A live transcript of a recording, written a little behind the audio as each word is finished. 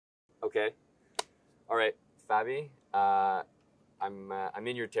Okay. All right, Fabi. I'm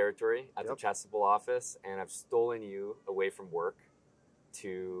in your territory at the Chessable office, and I've stolen you away from work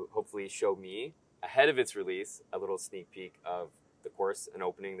to hopefully show me, ahead of its release, a little sneak peek of the course and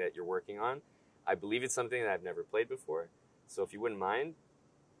opening that you're working on. I believe it's something that I've never played before. So if you wouldn't mind,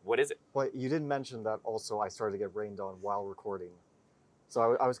 what is it? Well, you didn't mention that also I started to get rained on while recording.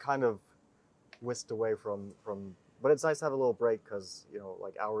 So I was kind of whisked away from, but it's nice to have a little break because, you know,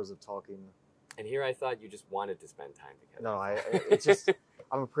 like hours of talking. And here I thought you just wanted to spend time together. No, it's just,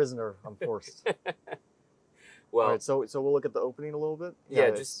 I'm a prisoner. I'm forced. Well, all right, so we'll look at the opening a little bit.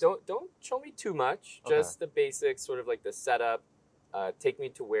 Yeah, just don't show me too much. Okay. Just the basics, sort of like the setup. Take me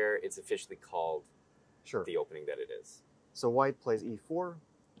to where it's officially called the opening that it is. So white plays e4,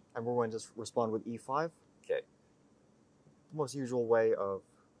 and we're going to just respond with e5. Okay. The most usual way of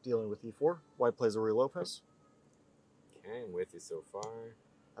dealing with e4. White plays a Ruy Lopez. Okay, I'm with you so far.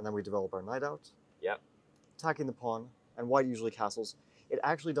 And then we develop our knight out. Yep. Attacking the pawn, and white usually castles. It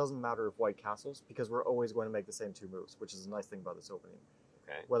actually doesn't matter if white castles, because we're always going to make the same two moves, which is a nice thing about this opening.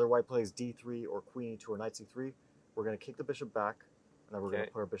 Okay. Whether white plays d3 or queen e2 or knight c3, we're going to kick the bishop back, and then we're going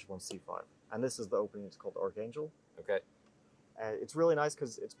to put our bishop on c5. And this is the opening. It's called the Archangel. Okay. It's really nice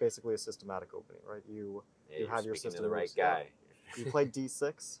because it's basically a systematic opening, right? You have your system. To the right guy. You play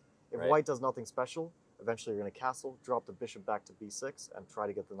d6. If white does nothing special, eventually you're going to castle, drop the bishop back to b6, and try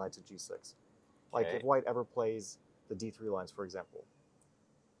to get the knight to g6. Like if white ever plays the d3 lines, for example.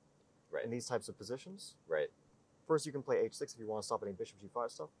 Right. In these types of positions. Right. First, you can play h6 if you want to stop any bishop g5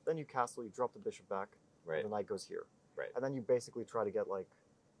 stuff. Then you castle, you drop the bishop back, and the knight goes here. Right. And then you basically try to get like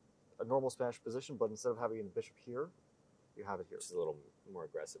a normal Spanish position, but instead of having the bishop here, you have it here. Which is a little more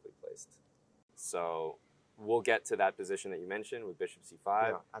aggressively placed. So we'll get to that position that you mentioned with bishop c5,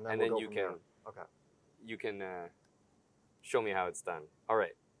 yeah, and then you can you can show me how it's done. All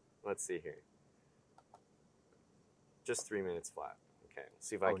right, let's see here. Just 3 minutes flat. Okay, let's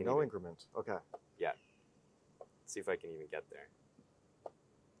see if I can. No increment. Okay. Yeah. Let's see if I can even get there.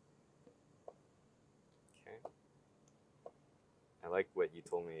 Okay. I like what you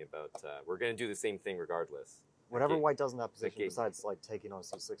told me about. We're gonna do the same thing regardless. Whatever white does in that position, besides like taking on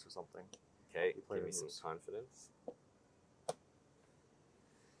c6 or something. Okay, give me some confidence.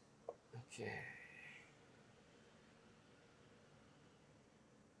 Okay.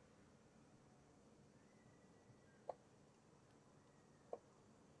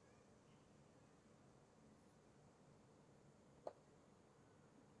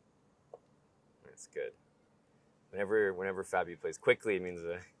 That's good. Whenever Fabi plays quickly, it means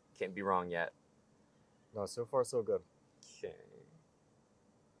can't be wrong yet. No, so far so good. Okay. I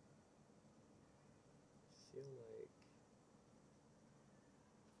feel like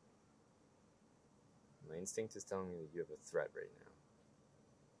my instinct is telling me that you have a threat right now.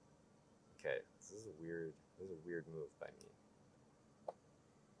 Okay, this is a weird move by me.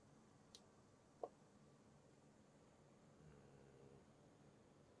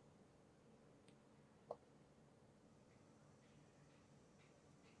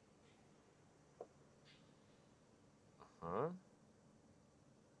 Huh?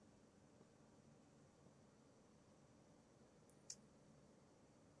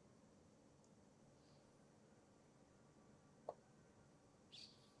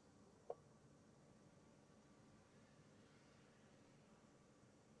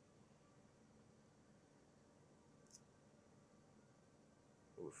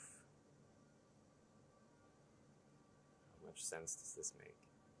 Oof. How much sense does this make?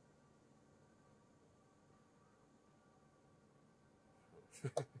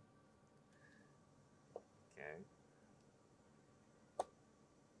 Okay.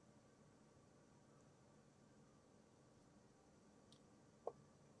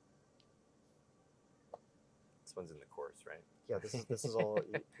 This one's in the course, right? Yeah, this is all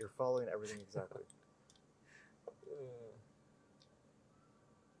you're following everything exactly.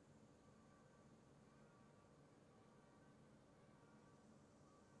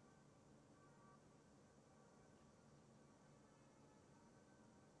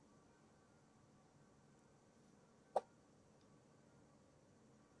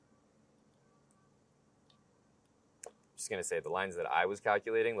 Just gonna say the lines that I was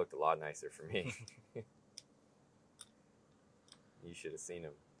calculating looked a lot nicer for me. You should have seen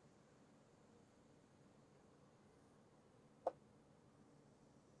them.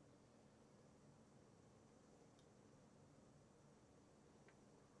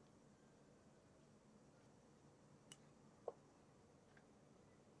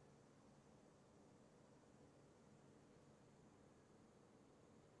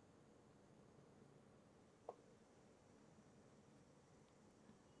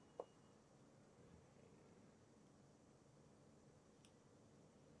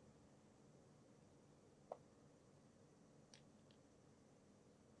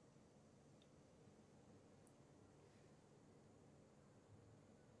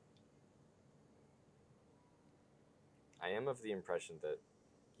 am of the impression that,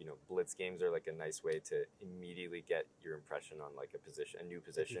 you know, blitz games are like a nice way to immediately get your impression on like a new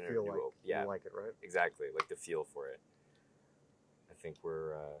position you or feel new like yeah, you like it, right? exactly, like the feel for it. I think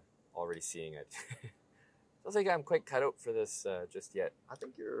we're already seeing it. Don't think I'm quite cut out for this just yet. I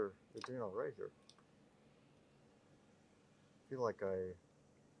think you're doing all right here. I feel like I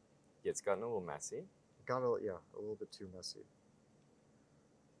Yeah, it's gotten a little messy. got a little bit too messy.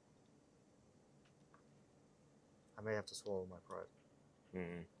 I may have to swallow my pride.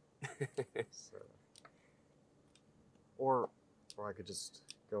 So, or I could just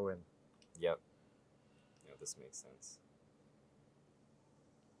go in. Yep. Yeah, this makes sense.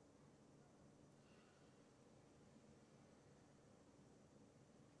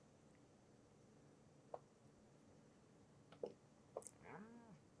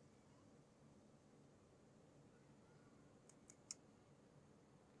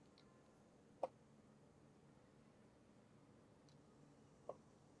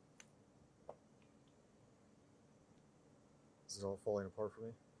 Is it all falling apart for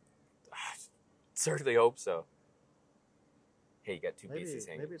me? Certainly hope so. Hey, you got two Maybe, pieces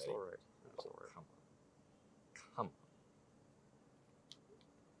hanging. maybe it's buddy. all right. It's all right. Come on. Come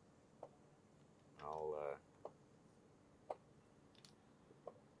on. I'll,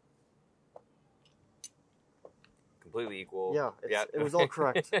 completely equal. Yeah, it was all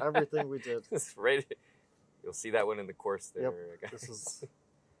correct. Everything we did. It's right. You'll see that one in the course there. Yep. This is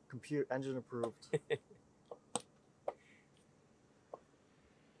compute engine approved.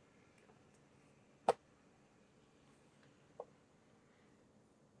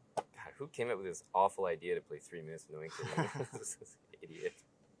 God, who came up with this awful idea to play 3 minutes with no increment? This is an idiot.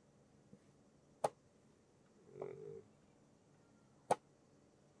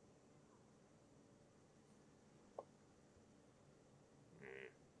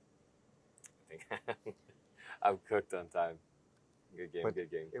 I think I'm cooked on time. Good game, But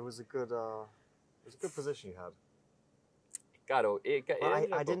good game. It was a good position you had.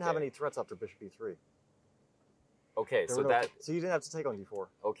 I didn't have any threats after bishop e3. Okay, So so that so you didn't have to take on d4.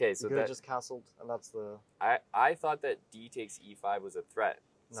 okay, so you could that have just castled, and that's the. I thought that d takes e5 was a threat.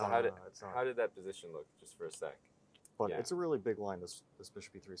 So No, how it's not. did that position look just for a sec? But yeah. it's a really big line, this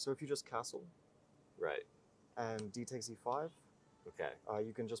bishop e3. So if you just castle Right. and d takes e5, Okay.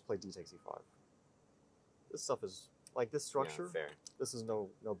 you can just play d takes e5. This stuff is like this structure. Yeah, fair. This is no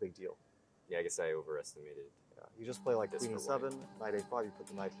big deal. Yeah, I guess I overestimated. Yeah, you just play like This queen for e7, knight a5. You put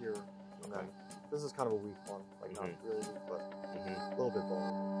the knight here, and Okay. then this is kind of a weak one, like not Mhm. really weak, but Mm-hmm. a little bit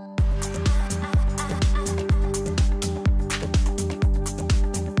vulnerable.